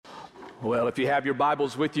Well, if you have your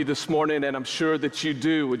Bibles with you this morning, and I'm sure that you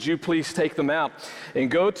do, would you please take them out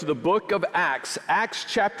and go to the book of Acts. Acts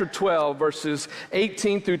chapter 12, verses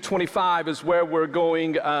 18 through 25 is where we're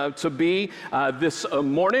going to be this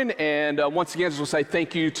morning. And once again, I just want to say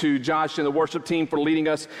thank you to Josh and the worship team for leading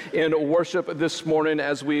us in worship this morning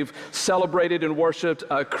as we've celebrated and worshiped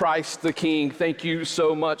Christ the King. Thank you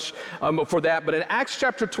so much for that. But in Acts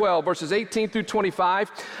chapter 12, verses 18 through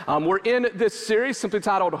 25, we're in this series simply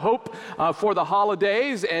titled Hope for the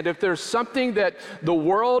Holidays. And if there's something that the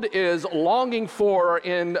world is longing for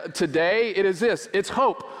in today, it is this. It's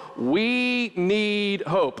hope. We need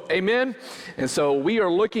hope. Amen? And so we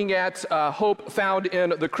are looking at hope found in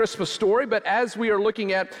the Christmas story, but as we are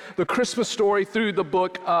looking at the Christmas story through the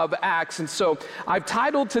book of Acts. And so I've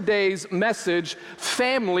titled today's message,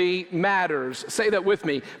 Family Matters. Say that with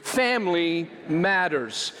me. Family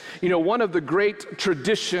matters. You know, one of the great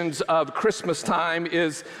traditions of Christmas time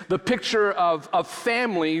is the picture of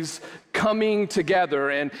families coming together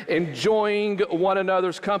and enjoying one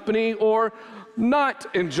another's company, or not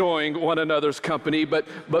enjoying one another's company, but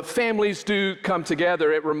families do come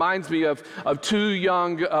together. It reminds me of two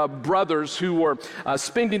young brothers who were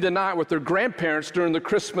spending the night with their grandparents during the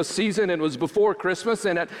Christmas season, and it was before Christmas,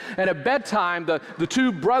 and at bedtime, the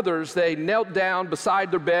two brothers, they knelt down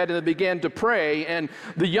beside their bed and they began to pray, and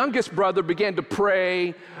the youngest brother began to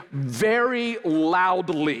pray very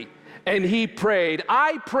loudly, and he prayed,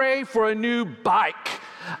 "I pray for a new bike.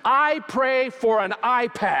 I pray for an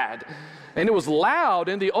iPad." And it was loud,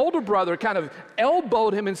 and the older brother kind of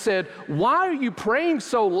elbowed him and said, "Why are you praying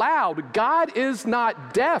so loud? God is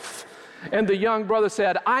not deaf." And the young brother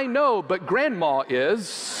said, "I know, but Grandma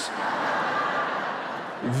is."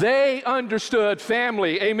 They understood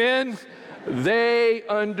family, amen? They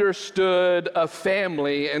understood a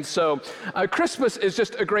family. And so Christmas is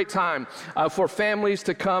just a great time for families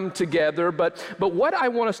to come together. But what I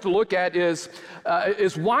want us to look at is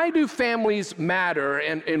why do families matter,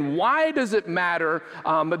 and why does it matter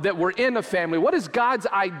that we're in a family? What is God's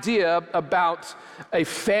idea about a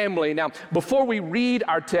family? Now, before we read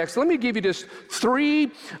our text, let me give you just three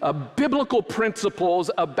biblical principles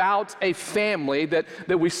about a family that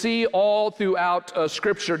we see all throughout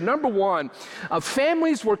Scripture. Number one,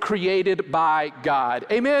 families were created by God.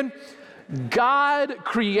 Amen? God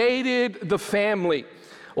created the family.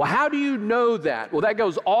 Well, how do you know that? Well, that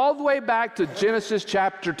goes all the way back to Genesis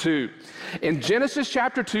chapter 2. In Genesis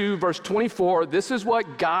chapter 2, verse 24, this is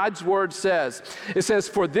what God's word says. It says,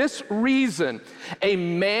 "For this reason, a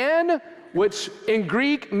man," which in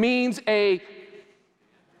Greek means in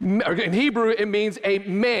Hebrew, it means a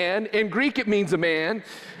man. In Greek, it means a man.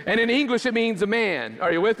 And in English, it means a man.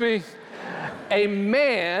 Are you with me? "A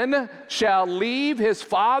man shall leave his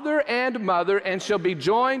father and mother and shall be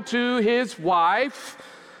joined to his wife,"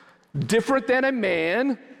 different than a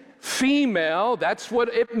man, female, that's what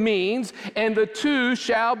it means, "and the two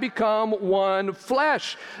shall become one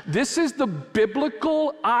flesh." This is the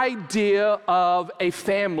biblical idea of a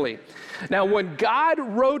family. Now, when God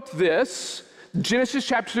wrote this, Genesis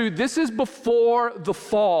chapter 2, this is before the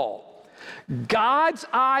fall. God's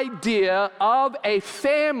idea of a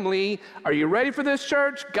family, are you ready for this,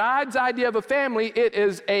 church? God's idea of a family, it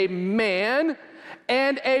is a man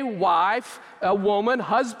and a wife, a woman,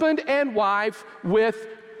 husband and wife with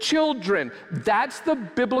children. That's the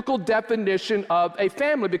biblical definition of a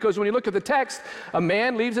family, because when you look at the text, a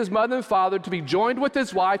man leaves his mother and father to be joined with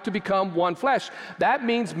his wife to become one flesh. That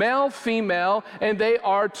means male, female, and they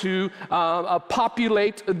are to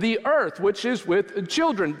populate the earth, which is with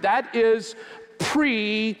children. That is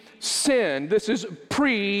pre-sin. This is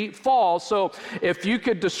pre-fall. So if you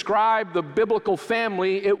could describe the biblical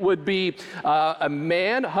family, it would be a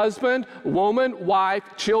man, husband, woman, wife,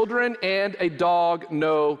 children, and a dog,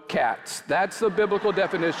 no cats. That's the biblical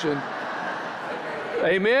definition.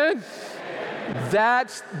 Amen?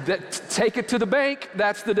 Take it to the bank.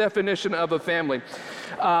 That's the definition of a family.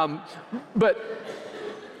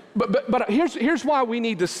 But here's why we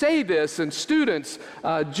need to say this, and students,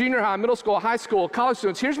 junior high, middle school, high school, college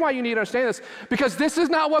students, here's why you need to understand this, because this is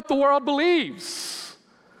not what the world believes.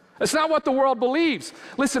 It's not what the world believes.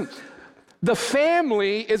 Listen, the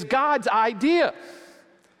family is God's idea.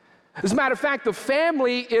 As a matter of fact, the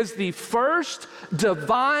family is the first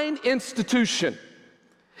divine institution.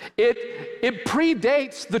 It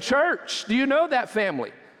predates the church. Do you know that,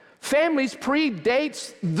 family? Families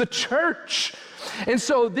predates the church. And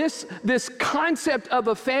so this concept of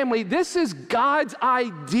a family, this is God's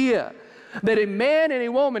idea, that a man and a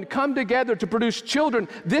woman come together to produce children.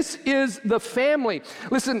 This is the family.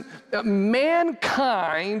 Listen,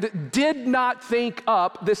 mankind did not think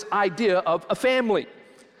up this idea of a family.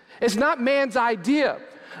 It's not man's idea.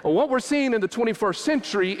 And what we're seeing in the 21st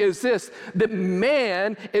century is this, that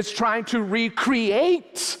man is trying to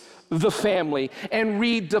recreate the family and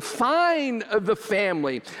redefine the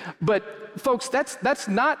family. But folks, this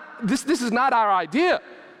is not our idea.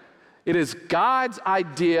 It is God's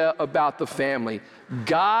idea about the family.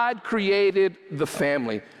 God created the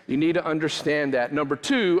family. You need to understand that. Number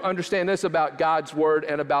two, understand this about God's word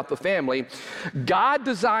and about the family. God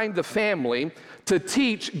designed the family to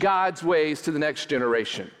teach God's ways to the next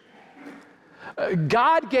generation.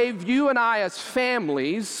 God gave you and I as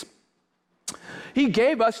families, He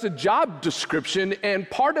gave us the job description, and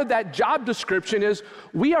part of that job description is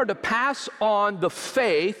we are to pass on the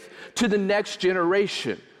faith to the next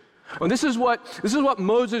generation. And this is what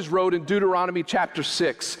Moses wrote in Deuteronomy chapter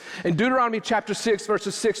 6. In Deuteronomy chapter 6,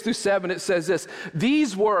 verses 6 through 7, it says this,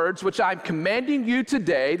 "These words which I'm commanding you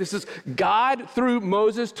today," this is God through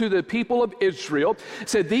Moses to the people of Israel,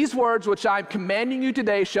 said, "These words which I'm commanding you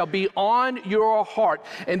today shall be on your heart."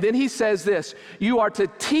 And then he says this, "You are to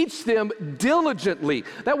teach them diligently."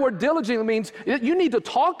 That word diligently means you need to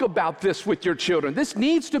talk about this with your children. This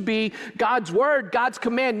needs to be God's word, God's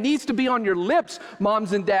command needs to be on your lips,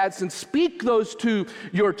 moms and dads, and speak those to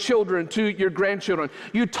your children, to your grandchildren.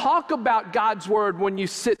 You talk about God's word when you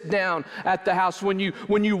sit down at the house, when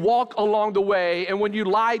you walk along the way, and when you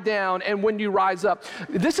lie down, and when you rise up.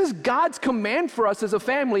 This is God's command for us as a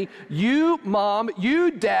family. You, mom,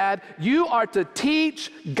 you, dad, you are to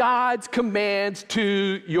teach God's commands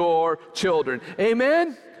to your children.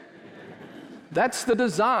 Amen? That's the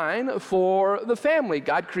design for the family.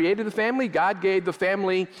 God created the family. God gave the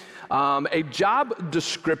family a job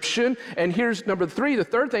description. And here's number three. The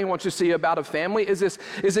third thing I want you to see about a family is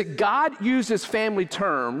that God uses family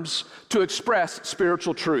terms to express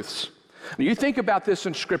spiritual truths. When you think about this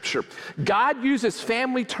in Scripture, God uses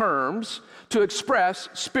family terms to express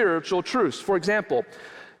spiritual truths. For example,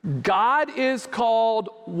 God is called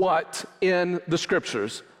what in the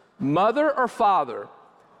Scriptures? Mother or father?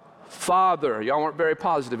 Father. Y'all weren't very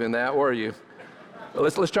positive in that, were you?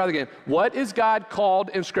 Let's try that again. What is God called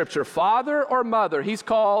in Scripture? Father or mother? He's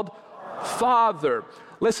called Father.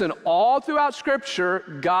 Listen, all throughout Scripture,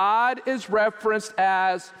 God is referenced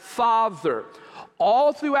as Father.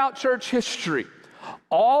 All throughout church history,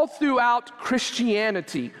 all throughout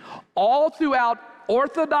Christianity, all throughout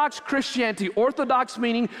Orthodox Christianity, Orthodox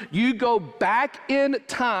meaning you go back in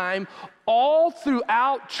time, all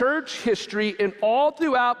throughout church history and all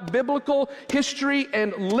throughout biblical history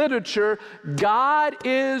and literature, God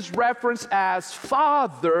is referenced as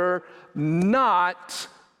Father, not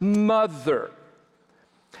Mother.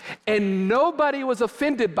 And nobody was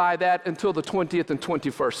offended by that until the 20th and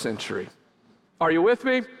 21st century. Are you with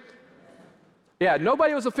me? Yeah,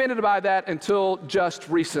 nobody was offended by that until just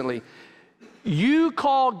recently. You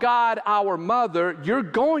call God our mother, you're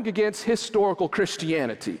going against historical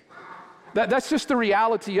Christianity. That's just the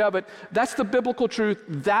reality of it. That's the biblical truth.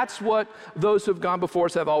 That's what those who have gone before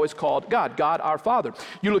us have always called God our Father.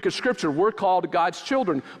 You look at Scripture, we're called God's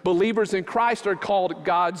children. Believers in Christ are called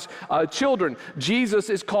God's children. Jesus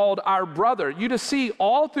is called our brother. You just see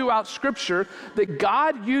all throughout Scripture that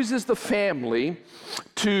God uses the family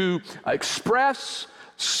to express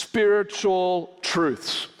spiritual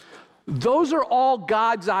truths. Those are all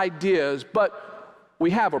God's ideas, but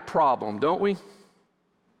we have a problem, don't we?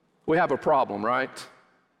 We have a problem, right?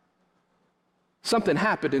 Something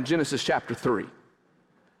happened in Genesis chapter 3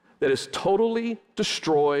 that has totally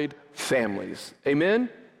destroyed families. Amen?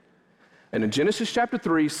 And in Genesis chapter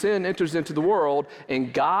 3, sin enters into the world,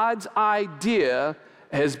 and God's idea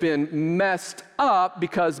has been messed up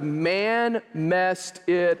because man messed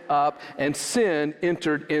it up and sin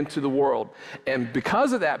entered into the world. And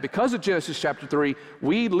because of that, because of Genesis chapter 3,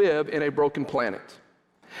 we live in a broken planet.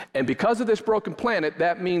 And because of this broken planet,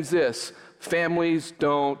 that means this: families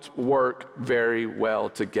don't work very well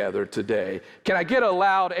together today. Can I get a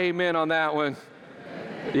loud amen on that one?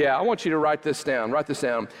 Amen. Yeah, I want you to write this down. Write this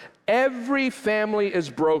down. Every family is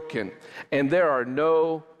broken, and there are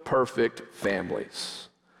no perfect families.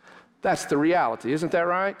 That's the reality, isn't that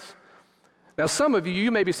right? Now, some of you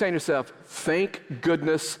may be saying to yourself, thank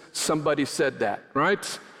goodness somebody said that,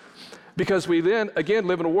 right? Because we then, again,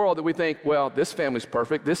 live in a world that we think, well, this family's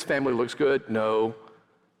perfect, this family looks good. No,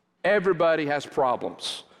 everybody has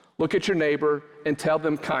problems. Look at your neighbor and tell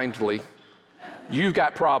them kindly, you've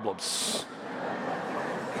got problems.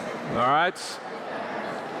 All right?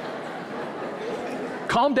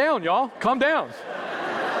 Calm down, y'all, calm down.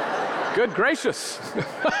 Good gracious.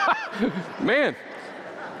 Man,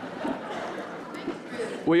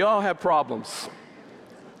 we all have problems.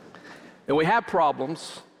 And we have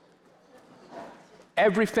problems.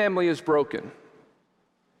 Every family is broken.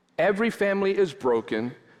 Every family is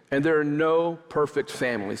broken, and there are no perfect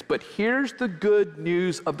families. But here's the good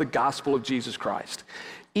news of the gospel of Jesus Christ.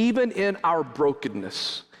 Even in our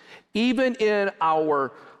brokenness, even in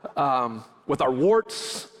our, with our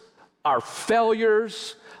warts, our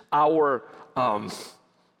failures, our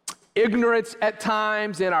ignorance at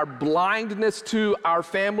times, in our blindness to our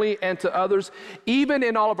family and to others, even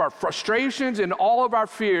in all of our frustrations and all of our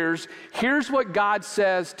fears, here's what God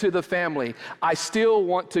says to the family: I still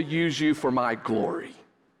want to use you for my glory.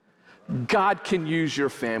 God can use your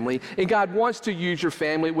family, and God wants to use your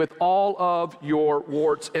family with all of your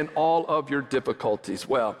warts and all of your difficulties.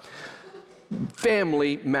 Well,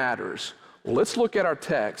 family matters. Well, let's look at our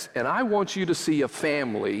text, and I want you to see a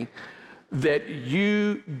family that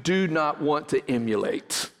you do not want to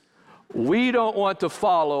emulate. We don't want to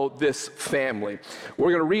follow this family.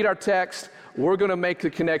 We're going to read our text. We're going to make the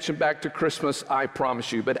connection back to Christmas, I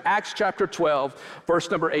promise you. But Acts chapter 12, verse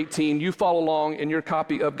number 18, you follow along in your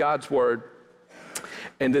copy of God's Word.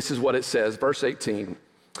 And this is what it says, verse 18.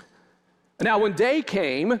 Now, when day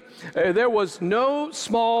came, there was no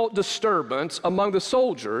small disturbance among the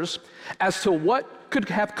soldiers as to what could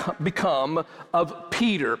have become of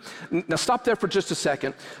Peter. Now, stop there for just a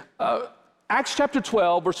second. Acts chapter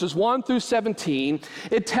 12, verses 1 through 17,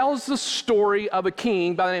 it tells the story of a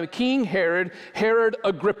king by the name of King Herod. Herod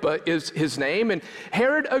Agrippa is his name. And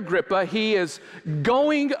Herod Agrippa, he is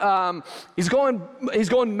going, he's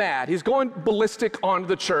going mad. He's going ballistic on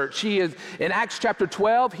the church. He is, in Acts chapter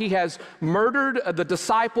 12, he has murdered the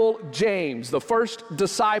disciple James, the first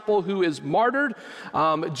disciple who is martyred.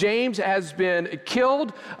 James has been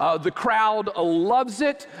killed. The crowd loves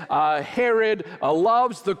it. Herod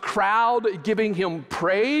loves the crowd giving him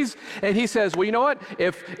praise, and he says, well, you know what,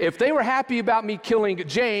 if they were happy about me killing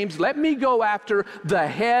James, let me go after the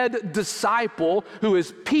head disciple, who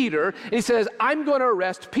is Peter. And he says, I'm going to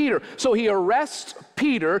arrest Peter. So he arrests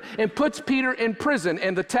Peter and puts Peter in prison.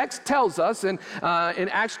 And the text tells us in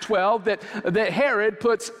Acts 12 that Herod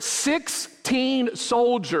puts 16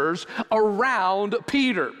 soldiers around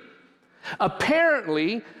Peter.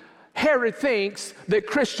 Apparently, Herod thinks that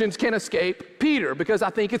Christians can escape Peter, because I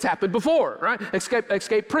think it's happened before, right?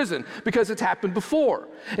 Escape prison, because it's happened before.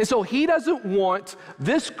 And so he doesn't want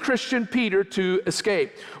this Christian Peter to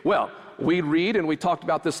escape. Well, we read, and we talked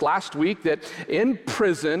about this last week, that in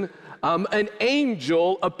prison, an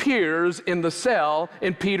angel appears in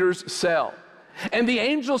Peter's cell. And the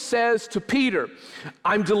angel says to Peter,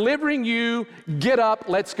 I'm delivering you, get up,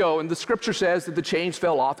 let's go. And the scripture says that the chains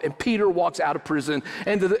fell off, and Peter walks out of prison,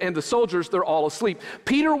 and the soldiers, they're all asleep.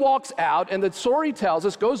 Peter walks out, and the story tells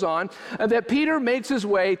us, goes on, that Peter makes his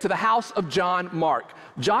way to the house of John Mark.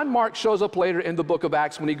 John Mark shows up later in the book of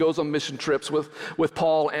Acts when he goes on mission trips with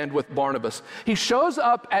Paul and with Barnabas. He shows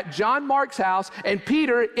up at John Mark's house, and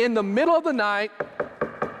Peter, in the middle of the night,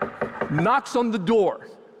 knocks on the door.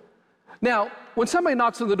 Now, when somebody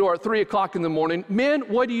knocks on the door at 3 o'clock in the morning, men,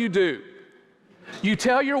 what do? You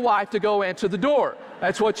tell your wife to go answer the door.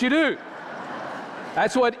 That's what you do.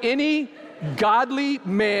 That's what any godly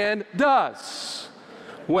man does.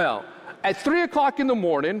 Well, at 3 o'clock in the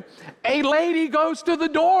morning, a lady goes to the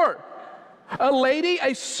door. A lady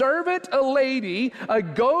goes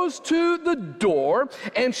to the door,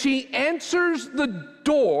 and she answers the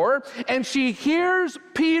door, and she hears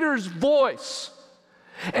Peter's voice.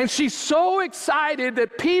 And she's so excited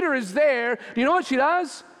that Peter is there. Do you know what she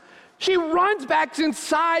does? She runs back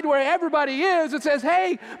inside where everybody is and says,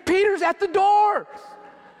 hey, Peter's at the door.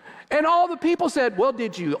 And all the people said, well,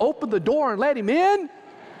 did you open the door and let him in?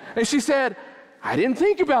 And she said, I didn't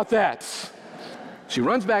think about that. She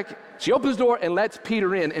runs back, she opens the door and lets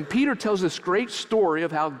Peter in. And Peter tells this great story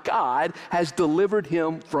of how God has delivered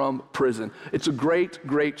him from prison. It's a great,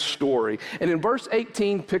 great story. And in verse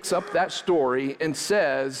 18 picks up that story and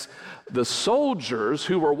says, the soldiers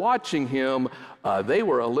who were watching him, they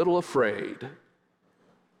were a little afraid.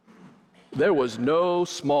 There was no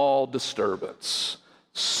small disturbance.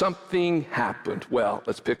 Something happened. Well,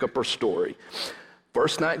 let's pick up our story.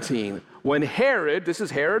 Verse 19, when Herod, this is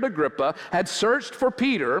Herod Agrippa, had searched for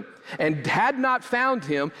Peter and had not found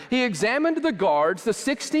him, he examined the guards, the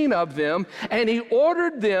 16 of them, and he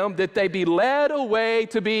ordered them that they be led away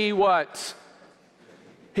to be what?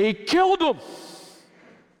 He killed them.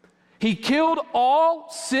 He killed all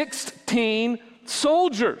 16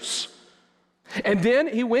 soldiers. And then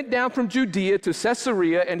he went down from Judea to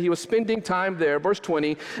Caesarea, and he was spending time there. Verse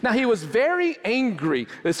 20, now he was very angry,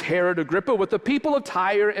 this Herod Agrippa, with the people of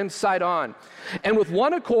Tyre and Sidon. And with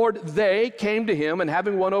one accord they came to him, and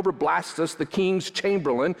having won over Blastus, the king's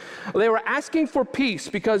chamberlain, they were asking for peace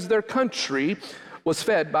because their country was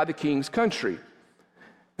fed by the king's country.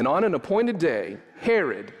 And on an appointed day,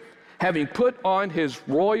 Herod, having put on his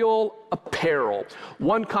royal apparel.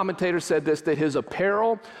 One commentator said this, that his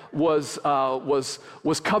apparel was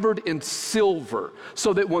covered in silver,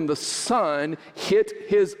 so that when the sun hit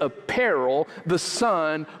his apparel, the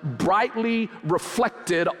sun brightly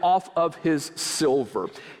reflected off of his silver.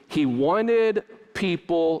 He wanted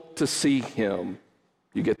people to see him.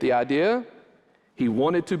 You get the idea? He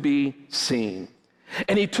wanted to be seen.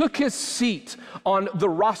 And he took his seat on the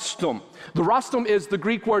rostrum. The rostrum is the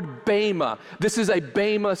Greek word bema. This is a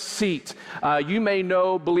bema seat. You may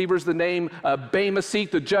know, believers, the name bema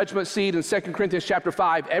seat, the judgment seat in 2 Corinthians chapter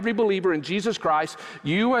 5. Every believer in Jesus Christ,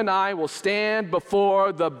 you and I will stand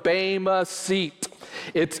before the bema seat.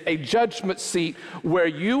 It's a judgment seat where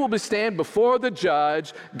you will stand before the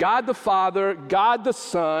judge, God the Father, God the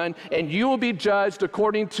Son, and you will be judged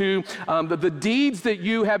according to the deeds that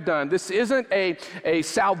you have done. This isn't a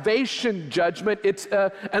salvation judgment. It's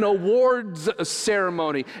an awards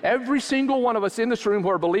ceremony. Every single one of us in this room who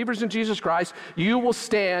are believers in Jesus Christ, you will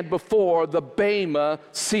stand before the bema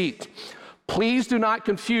seat. Please do not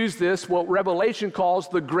confuse this, what Revelation calls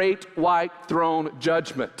the great white throne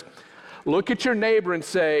judgment. Look at your neighbor and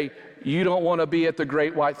say, you don't want to be at the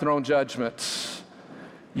great white throne judgment.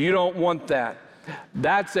 You don't want that.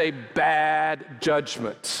 That's a bad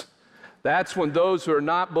judgment. That's when those who are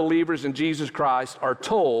not believers in Jesus Christ are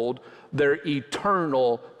told their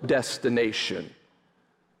eternal destination.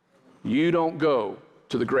 You don't go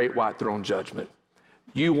to the great white throne judgment.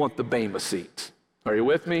 You want the bema seat. Are you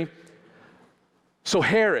with me? So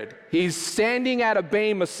Herod, he's standing at a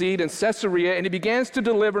bema seat in Caesarea, and he begins to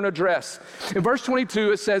deliver an address. In verse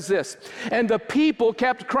 22, it says this, and the people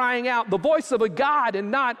kept crying out, the voice of a God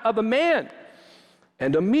and not of a man.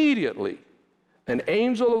 And immediately an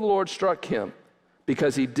angel of the Lord struck him,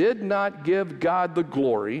 because he did not give God the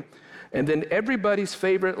glory. And then everybody's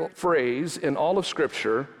favorite phrase in all of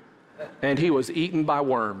Scripture, and he was eaten by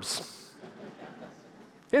worms.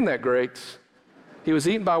 Isn't that great? He was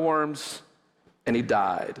eaten by worms, and he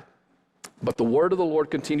died. But the word of the Lord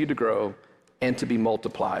continued to grow and to be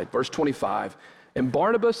multiplied. Verse 25, and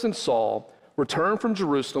Barnabas and Saul returned from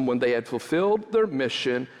Jerusalem when they had fulfilled their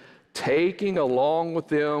mission, taking along with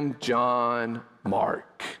them John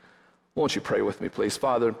Mark. Won't you pray with me, please?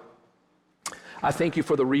 Father, I thank you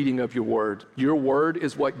for the reading of your word. Your word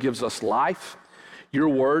is what gives us life. Your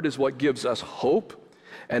word is what gives us hope.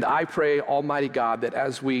 And I pray, Almighty God, that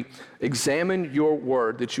as we examine your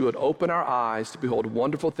word, that you would open our eyes to behold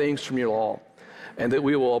wonderful things from your law, and that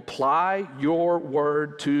we will apply your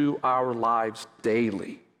word to our lives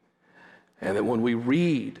daily. And that when we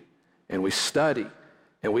read and we study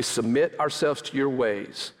and we submit ourselves to your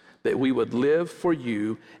ways, that we would live for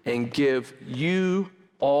you and give you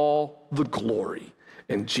all the glory.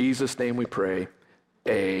 In Jesus' name we pray,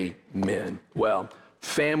 amen. Well,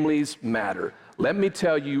 families matter. Let me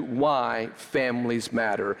tell you why families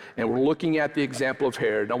matter. And we're looking at the example of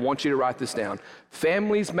Herod. I want you to write this down.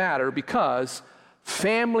 Families matter because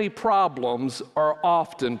family problems are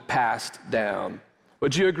often passed down.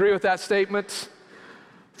 Would you agree with that statement?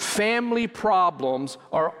 Family problems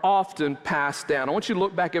are often passed down. I want you to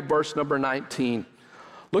look back at verse number 19.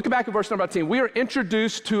 Look back at verse number 19. We are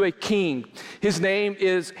introduced to a king. His name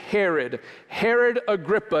is Herod. Herod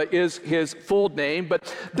Agrippa is his full name,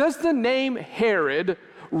 but does the name Herod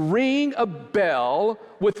ring a bell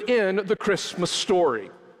within the Christmas story?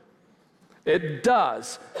 It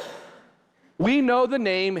does. We know the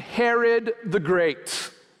name Herod the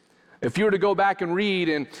Great. If you were to go back and read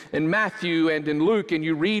in Matthew and in Luke and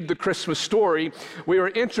you read the Christmas story, we are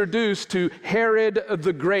introduced to Herod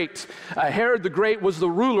the Great. Herod the Great was the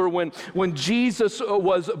ruler when Jesus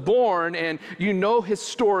was born, and you know his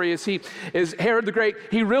story as Herod the Great.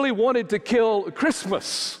 He really wanted to kill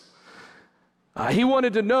Christmas. He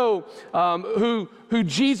wanted to know who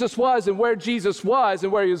Jesus was and where Jesus was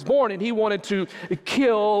and where he was born, and he wanted to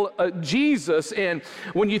kill Jesus. And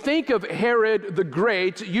when you think of Herod the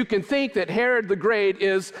Great, you can think that Herod the Great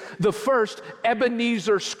is the first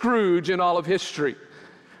Ebenezer Scrooge in all of history.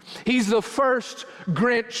 He's the first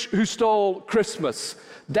Grinch who stole Christmas.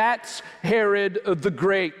 That's Herod the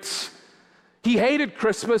Great. He hated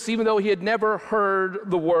Christmas even though he had never heard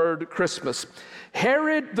the word Christmas.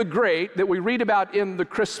 Herod the Great, that we read about in the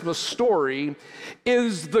Christmas story,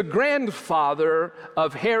 is the grandfather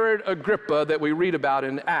of Herod Agrippa that we read about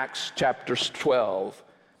in Acts chapter 12.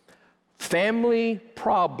 Family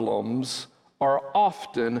problems are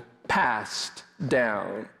often passed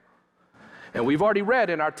down. And we've already read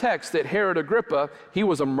in our text that Herod Agrippa, he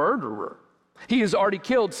was a murderer. He has already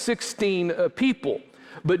killed 16 people.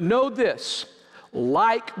 But know this,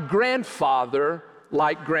 like grandfather,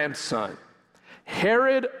 like grandson.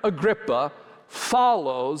 Herod Agrippa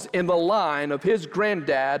follows in the line of his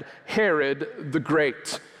granddad, Herod the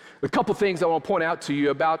Great. A couple things I want to point out to you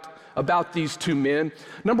about these two men.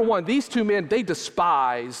 Number one, these two men, they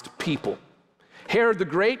despised people. Herod the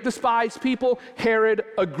Great despised people. Herod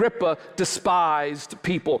Agrippa despised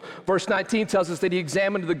people. Verse 19 tells us that he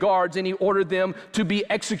examined the guards and he ordered them to be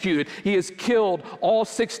executed. He has killed all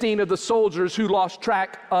 16 of the soldiers who lost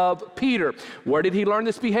track of Peter. Where did he learn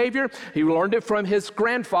this behavior? He learned it from his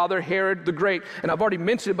grandfather, Herod the Great. And I've already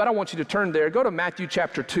mentioned it, but I want you to turn there. Go to Matthew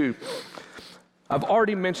chapter 2. I've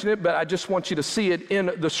already mentioned it, but I just want you to see it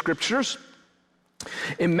in the scriptures.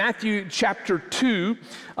 In Matthew chapter 2,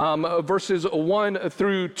 verses 1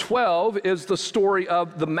 through 12 is the story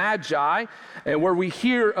of the Magi, and where we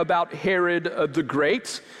hear about Herod the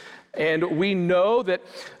Great. And we know that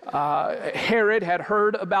Herod had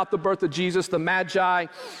heard about the birth of Jesus. The Magi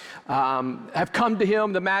have come to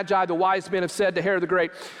him. The Magi, the wise men, have said to Herod the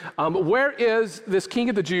Great, where is this king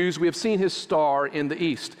of the Jews? We have seen his star in the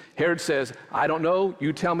east. Herod says, I don't know.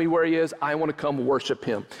 You tell me where he is. I want to come worship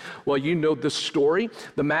him. Well, you know the story.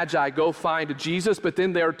 The Magi go find Jesus, but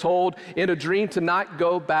then they're told in a dream to not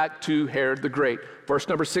go back to Herod the Great. Verse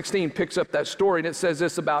number 16 picks up that story, and it says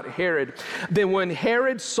this about Herod. Then when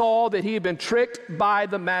Herod saw that he had been tricked by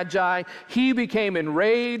the Magi, he became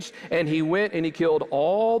enraged, and he went and he killed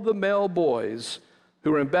all the male boys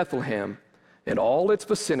who were in Bethlehem and all its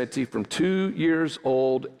vicinity from 2 years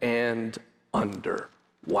old and under.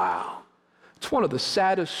 Wow. It's one of the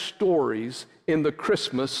saddest stories in the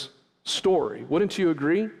Christmas story. Wouldn't you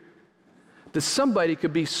agree? That somebody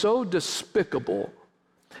could be so despicable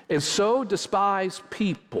and so despise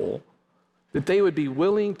people that they would be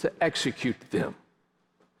willing to execute them.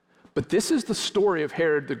 But this is the story of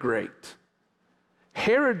Herod the Great.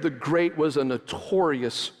 Herod the Great was a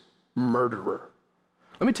notorious murderer.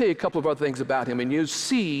 Let me tell you a couple of other things about him, and you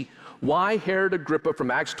see why Herod Agrippa from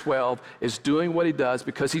Acts 12 is doing what he does,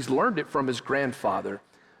 because he's learned it from his grandfather.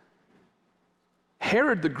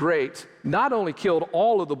 Herod the Great not only killed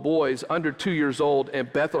all of the boys under 2 years old in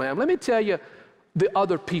Bethlehem, let me tell you the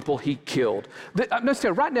other people he killed. Let's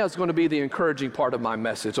tell you, right now is going to be the encouraging part of my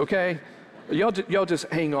message, okay? Y'all just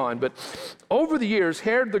hang on. But over the years,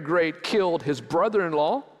 Herod the Great killed his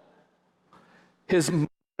brother-in-law, his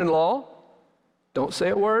mother-in-law, don't say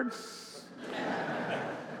a word,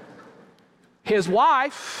 his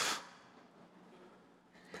wife.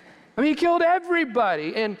 I mean, he killed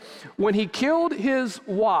everybody. And when he killed his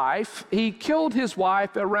wife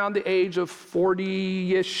around the age of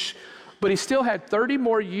 40-ish, but he still had 30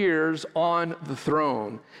 more years on the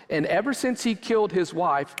throne. And ever since he killed his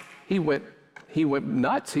wife, he went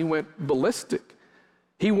nuts. He went ballistic.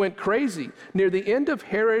 He went crazy. Near the end of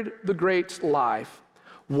Herod the Great's life,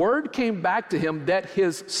 word came back to him that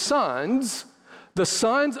his sons, the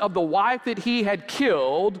sons of the wife that he had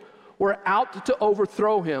killed, were out to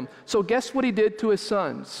overthrow him. So guess what he did to his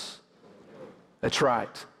sons? That's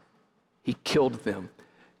right. He killed them.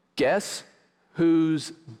 Guess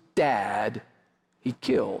whose dad he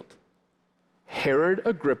killed? Herod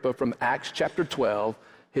Agrippa from Acts chapter 12.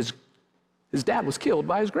 His dad was killed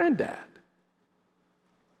by his granddad.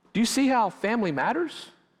 Do you see how family matters?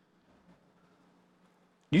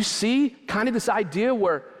 You see kind of this idea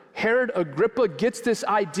where Herod Agrippa gets this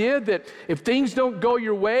idea that if things don't go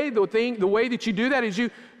your way, the way that you do that is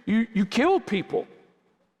you kill people.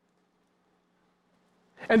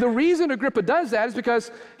 And the reason Agrippa does that is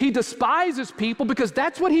because he despises people, because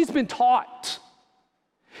that's what he's been taught.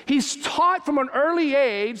 He's taught from an early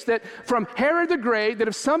age that from Herod the Great that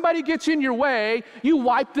if somebody gets in your way, you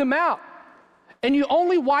wipe them out. And you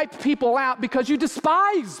only wipe people out because you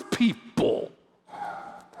despise people.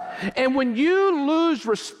 And when you lose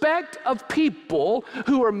respect of people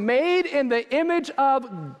who are made in the image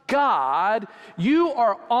of God, you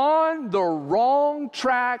are on the wrong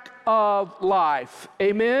track of life.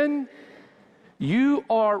 Amen? You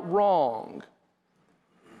are wrong.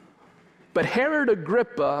 But Herod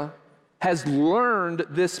Agrippa has learned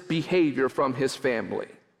this behavior from his family.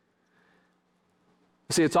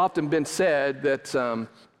 See, it's often been said that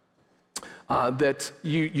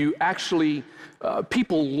you actually,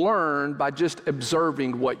 people learn by just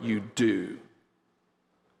observing what you do.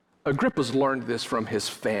 Agrippa's learned this from his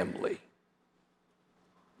family.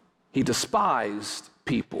 He despised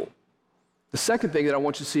people. The second thing that I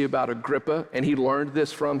want you to see about Agrippa, and he learned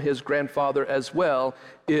this from his grandfather as well,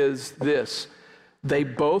 is this. They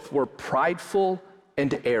both were prideful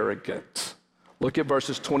and arrogant. Look at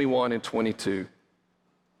verses 21 and 22.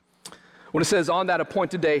 When it says, on that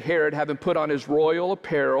appointed day, Herod, having put on his royal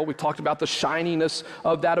apparel, we talked about the shininess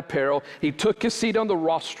of that apparel, he took his seat on the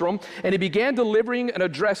rostrum, and he began delivering an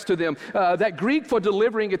address to them. That Greek for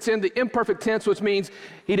delivering, it's in the imperfect tense, which means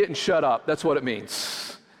he didn't shut up. That's what it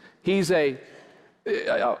means. I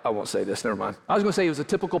won't say this, never mind. I was going to say he was a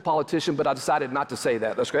typical politician, but I decided not to say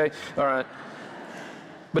that. That's okay? All right.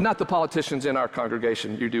 But not the politicians in our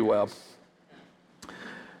congregation. You do well.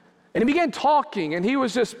 And he began talking, and he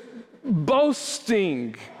was just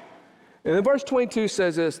boasting. And then verse 22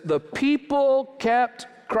 says this, the people kept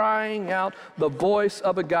crying out the voice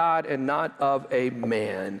of a God and not of a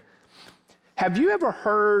man. Have you ever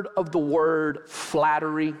heard of the word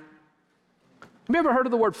flattery? Have you ever heard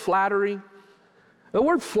of the word flattery? The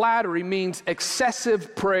word flattery means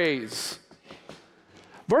excessive praise.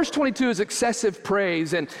 Verse 22 is excessive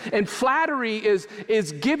praise, and flattery is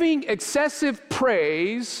giving excessive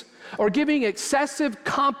praise or giving excessive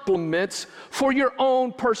compliments for your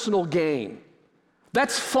own personal gain.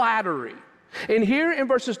 That's flattery. And here in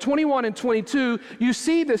verses 21 and 22, you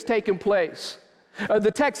see this taking place.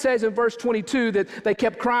 The text says in verse 22 that they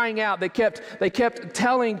kept crying out. They kept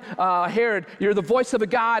telling Herod, you're the voice of a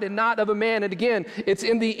God and not of a man. And again, it's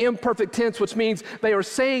in the imperfect tense, which means they are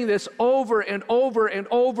saying this over and over and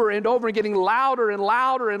over and over and getting louder and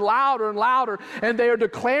louder and louder and louder. And they are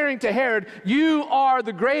declaring to Herod, you are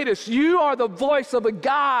the greatest. You are the voice of a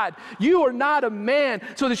God. You are not a man.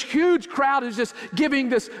 So this huge crowd is just giving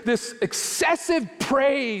this excessive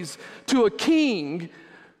praise to a king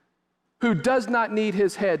who does not need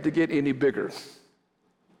his head to get any bigger.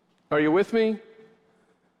 Are you with me?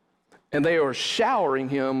 And they are showering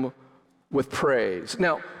him with praise.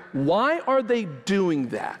 Now, why are they doing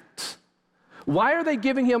that? Why are they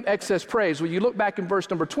giving him excess praise? Well, you look back in verse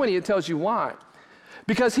number 20, it tells you why.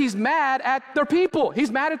 Because he's mad at their people.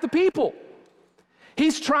 He's mad at the people.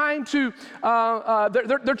 He's trying to,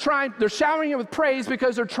 they're showering him with praise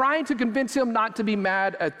because they're trying to convince him not to be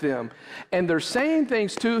mad at them. And they're saying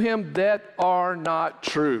things to him that are not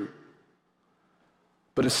true.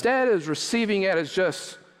 But instead of receiving it as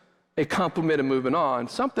just a compliment and moving on,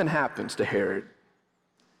 something happens to Herod.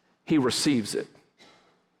 He receives it.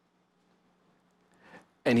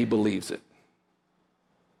 And he believes it.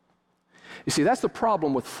 You see, that's the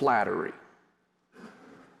problem with flattery.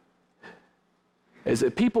 Is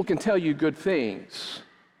that people can tell you good things,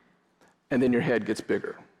 and then your head gets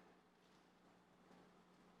bigger.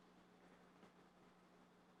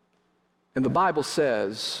 And the Bible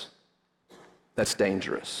says that's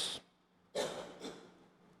dangerous.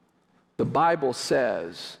 The Bible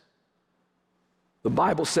says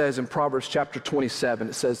in Proverbs chapter 27,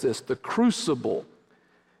 it says this, the crucible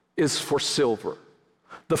is for silver,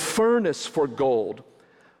 the furnace for gold,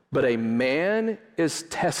 but a man is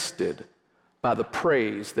tested by the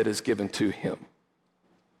praise that is given to him.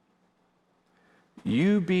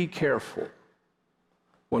 You be careful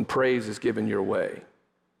when praise is given your way,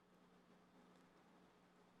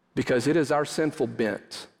 because it is our sinful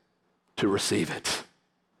bent to receive it.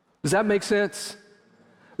 Does that make sense?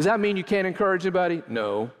 Does that mean you can't encourage anybody?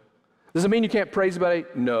 No. Does it mean you can't praise anybody?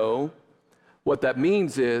 No. What that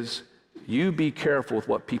means is you be careful with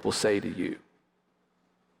what people say to you.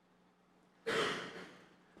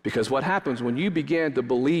 Because what happens when you begin to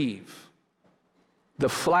believe the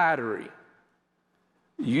flattery,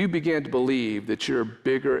 you begin to believe that you're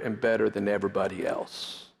bigger and better than everybody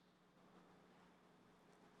else.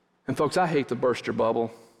 And folks, I hate to burst your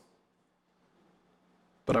bubble,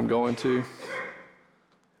 but I'm going to.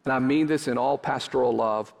 And I mean this in all pastoral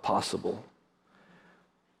love possible.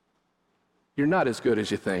 You're not as good as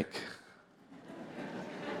you think.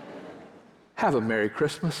 Have a Merry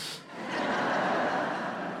Christmas.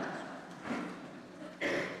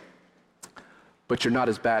 But you're not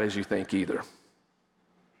as bad as you think either.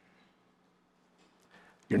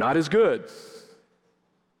 You're not as good,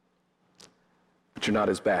 but you're not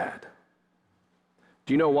as bad.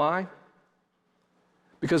 Do you know why?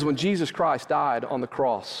 Because when Jesus Christ died on the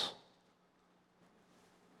cross,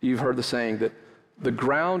 you've heard the saying that the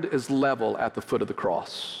ground is level at the foot of the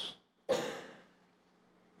cross.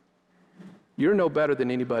 You're no better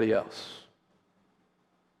than anybody else.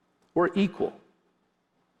 We're equal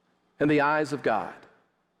in the eyes of God.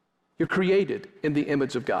 You're created in the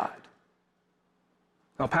image of God.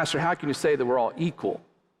 Now, Pastor, how can you say that we're all equal?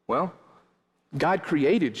 Well, God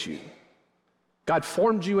created you. God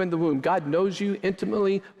formed you in the womb. God knows you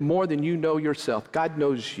intimately more than you know yourself. God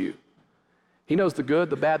knows you. He knows the good,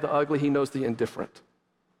 the bad, the ugly. He knows the indifferent.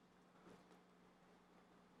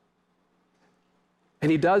 And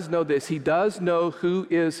he does know this. He does know who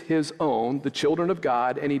is his own, the children of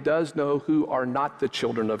God, and he does know who are not the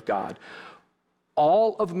children of God.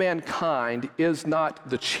 All of mankind is not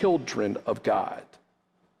the children of God.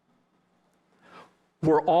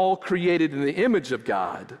 We're all created in the image of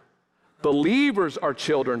God. Believers are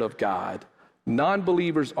children of God.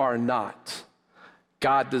 Non-believers are not.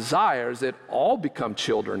 God desires that all become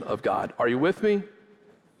children of God. Are you with me?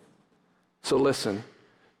 So listen,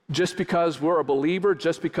 just because we're a believer,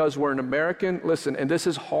 just because we're an American, listen, and this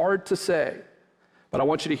is hard to say, but I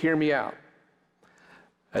want you to hear me out.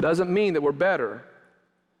 It doesn't mean that we're better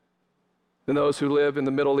than those who live in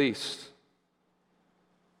the Middle East.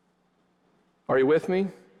 Are you with me?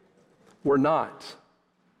 We're not.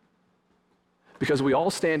 Because we all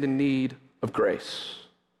stand in need of grace,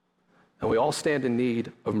 and we all stand in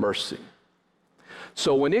need of mercy.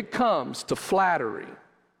 So when it comes to flattery,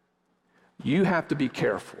 you have to be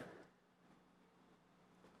careful.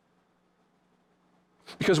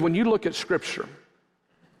 Because when you look at Scripture,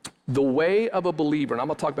 the way of a believer, and I'm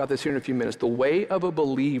going to talk about this here in a few minutes, the way of a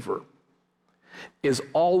believer is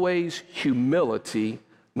always humility,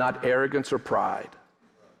 not arrogance or pride.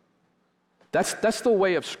 That's the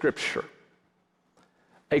way of Scripture.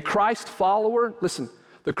 A Christ follower, listen,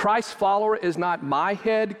 the Christ follower is not my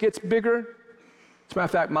head gets bigger. As a matter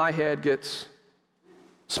of fact, my head gets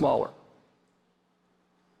smaller.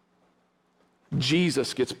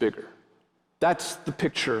 Jesus gets bigger. That's the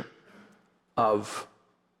picture of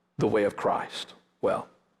the way of Christ. Well,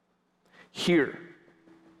 here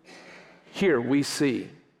we see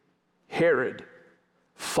Herod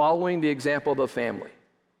following the example of the family.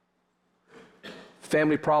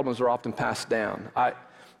 Family problems are often passed down.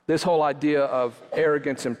 This whole idea of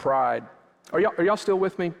arrogance and pride, are y'all still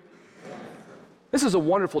with me? This is a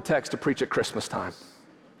wonderful text to preach at Christmas time.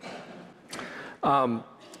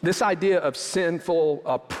 This idea of sinful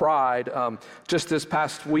pride, just this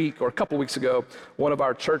past week or a couple weeks ago, one of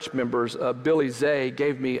our church members, Billy Zay,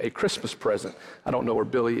 gave me a Christmas present. I don't know where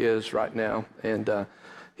Billy is right now, and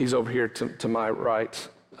he's over here to my right.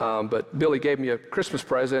 But Billy gave me a Christmas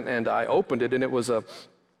present, and I opened it, and it was a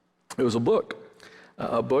book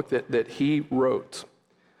that he wrote,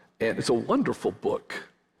 and it's a wonderful book.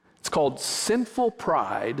 It's called Sinful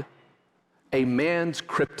Pride, A Man's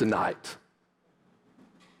Kryptonite.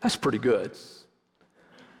 That's pretty good.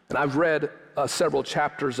 And I've read several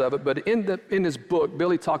chapters of it, but in his book,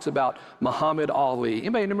 Billy talks about Muhammad Ali.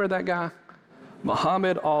 Anybody remember that guy?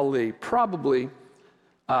 Muhammad Ali, probably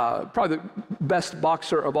the best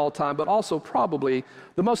boxer of all time, but also probably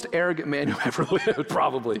the most arrogant man who ever lived,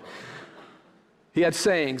 probably. He had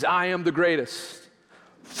sayings, I am the greatest,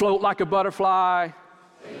 float like a butterfly.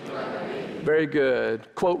 Very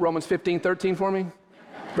good. Quote Romans 15:13 for me.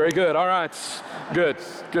 Very good, all right, good.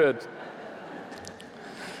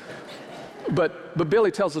 But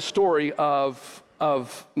Billy tells the story of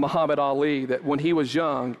Muhammad Ali, that when he was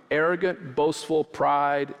young, arrogant, boastful,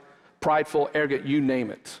 prideful, arrogant, you name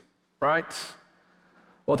it, right?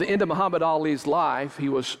 Well, at the end of Muhammad Ali's life, he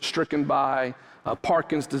was stricken by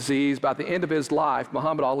Parkinson's disease. By the end of his life,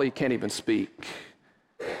 Muhammad Ali can't even speak.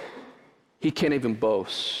 He can't even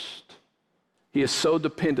boast. He is so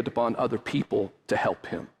dependent upon other people to help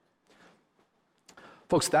him.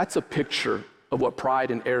 Folks, that's a picture of what pride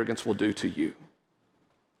and arrogance will do to you.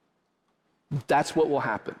 That's what will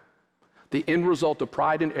happen. The end result of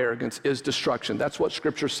pride and arrogance is destruction. That's what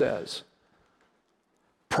Scripture says.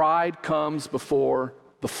 Pride comes before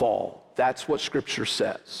the fall. That's what Scripture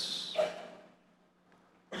says.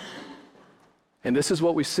 And this is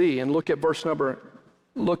what we see. And look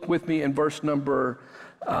with me in verse number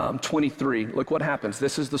 23. Look what happens.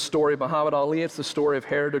 This is the story of Muhammad Ali. It's the story of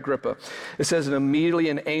Herod Agrippa. It says, and immediately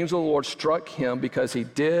an angel of the Lord struck him because he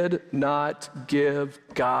did not give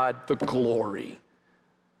God the glory.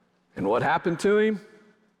 And what happened to him?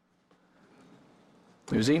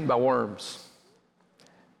 He was eaten by worms,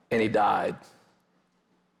 and he died.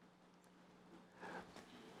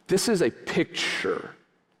 This is a picture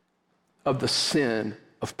of the sin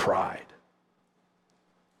of pride.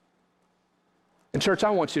 And church, I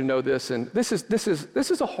want you to know this, and this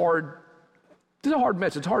is a hard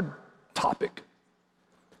message, it's a hard topic.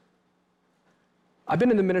 I've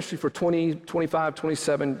been in the ministry for 20, 25,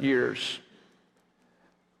 27 years.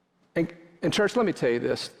 And church, let me tell you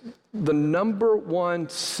this. The number one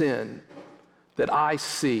sin that I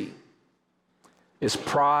see is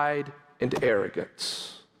pride and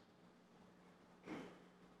arrogance.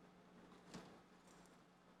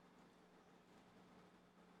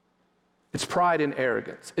 It's pride and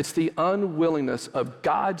arrogance. It's the unwillingness of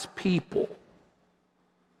God's people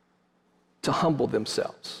to humble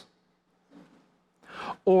themselves.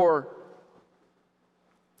 or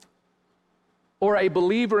a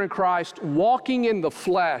believer in Christ walking in the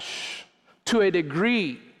flesh to a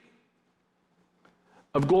degree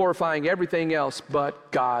of glorifying everything else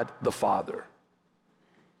but God the Father.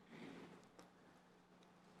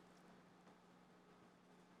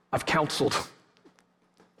 I've counseled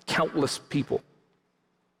countless people,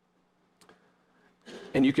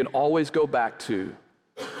 and you can always go back to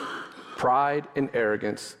pride and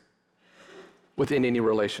arrogance within any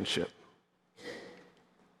relationship.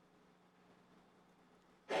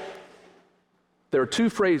 There are two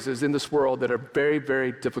phrases in this world that are very,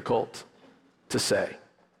 very difficult to say.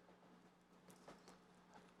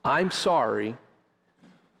 I'm sorry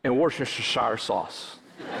and Worcestershire sauce.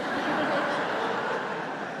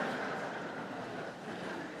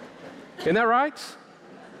 Isn't that right?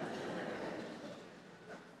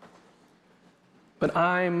 But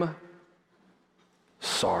I'm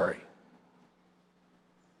sorry.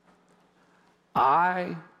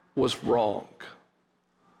 I was wrong.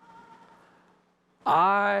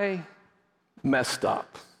 I messed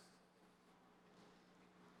up.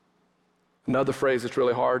 Another phrase that's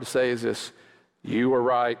really hard to say is this: you were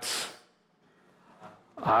right.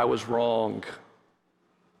 I was wrong.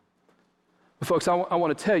 But folks, I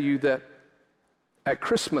want to tell you that at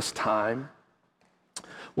Christmas time,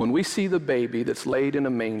 when we see the baby that's laid in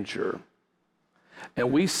a manger,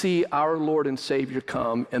 and we see our Lord and Savior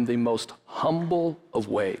come in the most humble of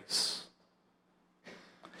ways,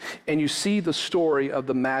 and you see the story of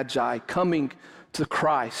the Magi coming to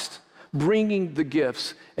Christ, bringing the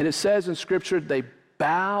gifts, and it says in Scripture, they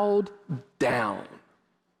bowed down.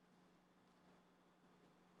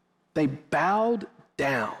 They bowed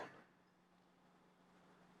down,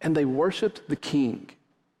 and they worshiped the King.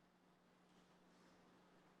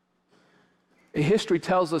 History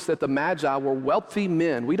tells us that the Magi were wealthy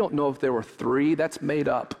men. We don't know if there were three. That's made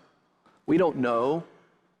up. We don't know.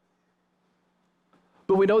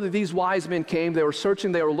 But we know that these wise men came. They were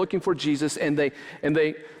searching. They were looking for Jesus. And they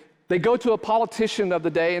go to a politician of the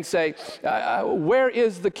day and say, where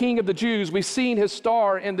is the King of the Jews? We've seen his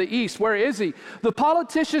star in the east. Where is he? The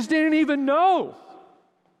politicians didn't even know.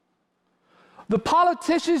 The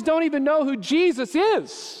politicians don't even know who Jesus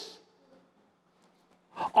is.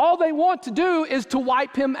 All they want to do is to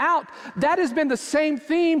wipe him out. That has been the same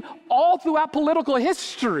theme all throughout political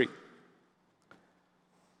history.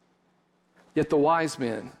 Yet the wise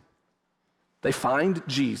men, they find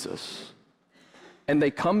Jesus, and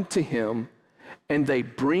they come to him, and they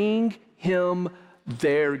bring him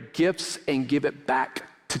their gifts and give it back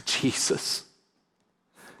to Jesus.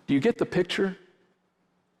 Do you get the picture?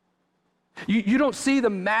 You don't see the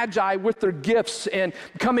Magi with their gifts and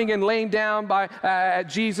coming and laying down by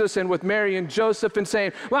Jesus and with Mary and Joseph and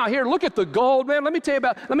saying, wow, here, look at the gold, man. Let me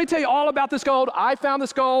tell you all about this gold. I found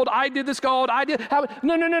this gold. I did this gold.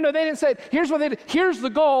 No. They didn't say it. Here's what they did. Here's the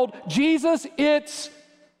gold. Jesus, it's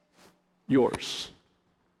yours.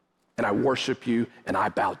 And I worship you and I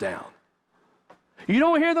bow down. You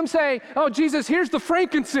don't hear them say, oh, Jesus, here's the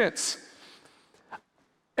frankincense.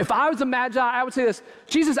 If I was a Magi, I would say this: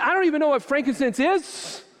 Jesus, I don't even know what frankincense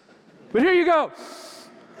is, but here you go.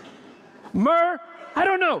 Myrrh, I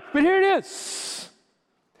don't know, but here it is.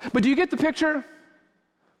 But do you get the picture?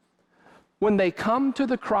 When they come to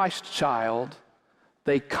the Christ child,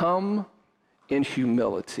 they come in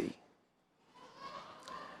humility.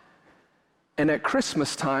 And at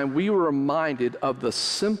Christmas time, we were reminded of the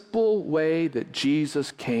simple way that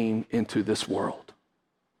Jesus came into this world.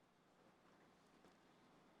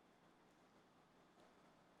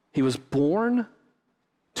 He was born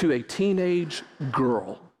to a teenage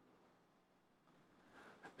girl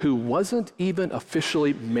who wasn't even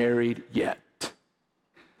officially married yet.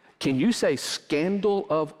 Can you say scandal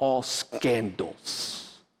of all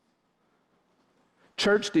scandals?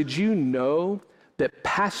 Church, did you know that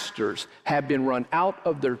pastors have been run out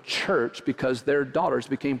of their church because their daughters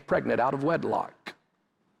became pregnant out of wedlock?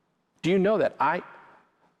 Do you know that?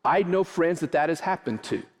 I know friends that has happened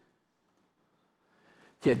to.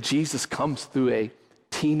 Yet Jesus comes through a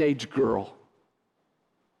teenage girl.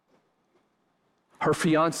 Her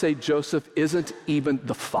fiance Joseph isn't even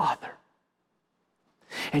the father.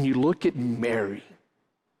 And you look at Mary.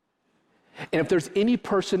 And if there's any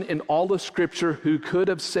person in all of Scripture who could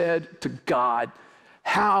have said to God,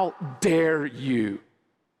 how dare you?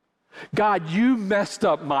 God, you messed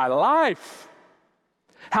up my life.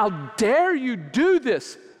 How dare you do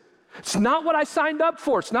this? It's not what I signed up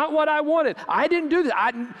for. It's not what I wanted. I didn't do this.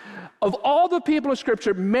 Of all the people in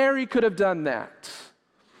Scripture, Mary could have done that.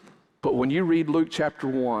 But when you read Luke chapter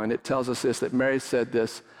 1, it tells us this, that Mary said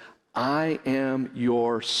this: I am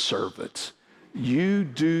your servant. you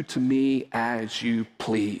do to me as you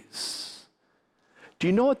please. Do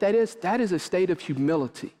you know what that is? That is a state of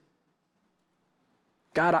humility.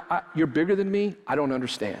 God, you're bigger than me. I don't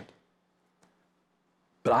understand.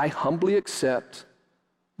 But I humbly accept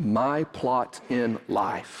my plot in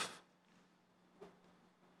life.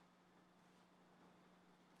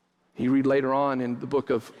 You read later on in the book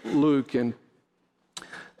of Luke and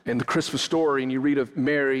the Christmas story, and you read of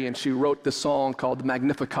Mary, and she wrote this song called the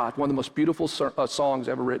Magnificat, one of the most beautiful songs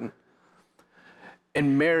ever written.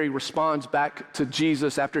 And Mary responds back to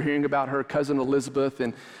Jesus after hearing about her cousin Elizabeth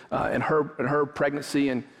and her pregnancy.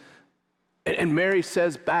 And Mary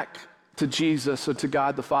says back to Jesus or to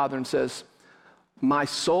God the Father and says, my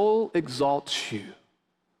soul exalts you.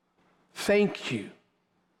 Thank you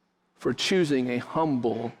for choosing a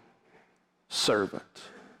humble servant.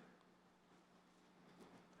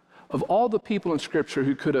 Of all the people in Scripture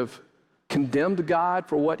who could have condemned God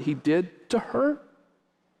for what he did to her,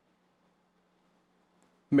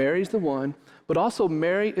 Mary's the one, but also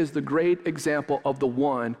Mary is the great example of the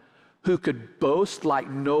one who could boast like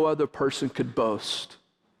no other person could boast.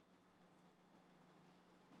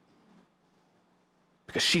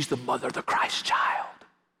 Because she's the mother of the Christ child.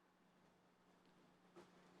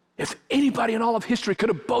 If anybody in all of history could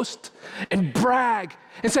have boasted and bragged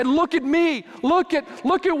and said, look at me, look at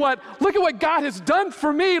what God has done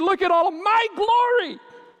for me, look at all of my glory.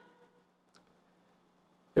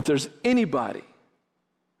 If there's anybody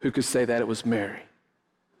who could say that, it was Mary.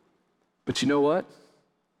 But you know what?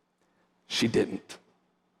 She didn't.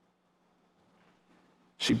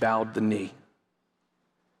 She bowed the knee.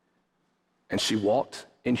 And she walked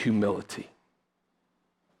in humility.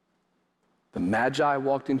 The Magi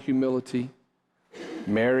walked in humility.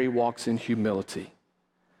 Mary walks in humility.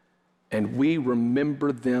 And we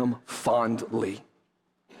remember them fondly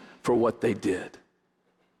for what they did.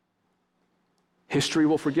 History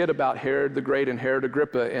will forget about Herod the Great and Herod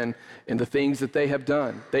Agrippa and the things that they have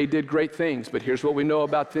done. They did great things, but here's what we know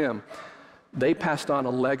about them. They passed on a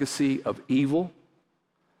legacy of evil,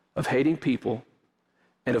 of hating people,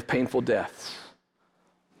 and of painful deaths.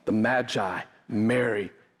 The Magi,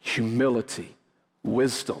 Mary, humility,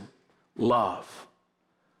 wisdom, love,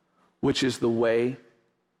 which is the way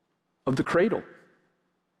of the cradle.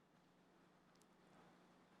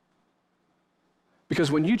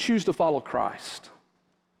 Because when you choose to follow Christ,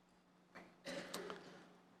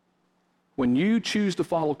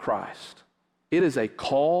 it is a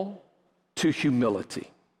call to humility.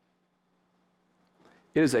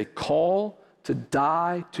 It is a call to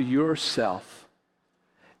die to yourself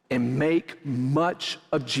and make much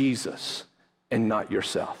of Jesus and not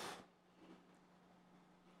yourself.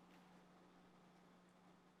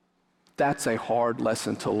 That's a hard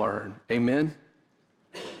lesson to learn. Amen?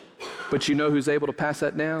 But you know who's able to pass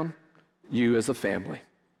that down? You as a family.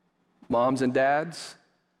 Moms and dads,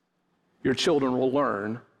 your children will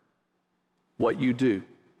learn what you do,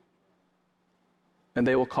 and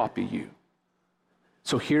they will copy you.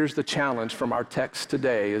 So here's the challenge from our text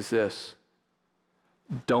today is this: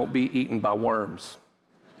 don't be eaten by worms.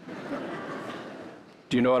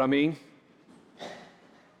 Do you know what I mean?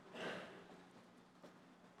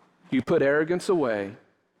 You put arrogance away,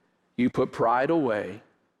 you put pride away,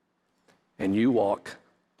 and you walk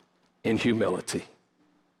in humility.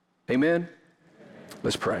 Amen?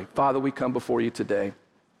 Let's pray. Father, we come before you today.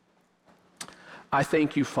 I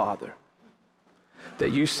thank you, Father,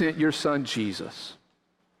 that you sent your son Jesus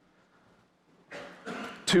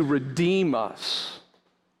to redeem us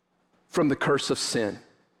from the curse of sin.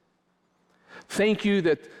 Thank you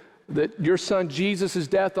that your son Jesus'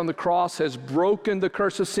 death on the cross has broken the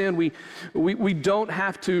curse of sin. We don't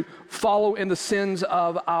have to follow in the sins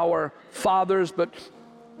of our fathers, but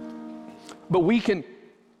we can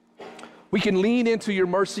lean into your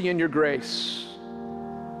mercy and your grace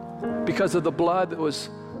because of the blood that was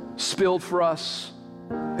spilled for us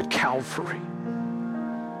at Calvary.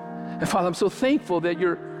 And Father, I'm so thankful that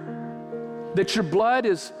your blood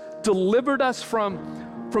has delivered us from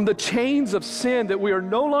the chains of sin, that we are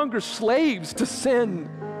no longer slaves to sin.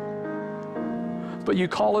 But you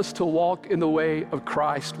call us to walk in the way of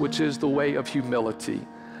Christ, which is the way of humility.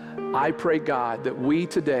 I pray, God, that we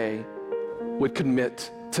today would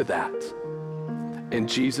commit to that. In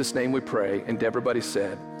Jesus' name we pray, and everybody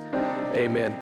said, amen.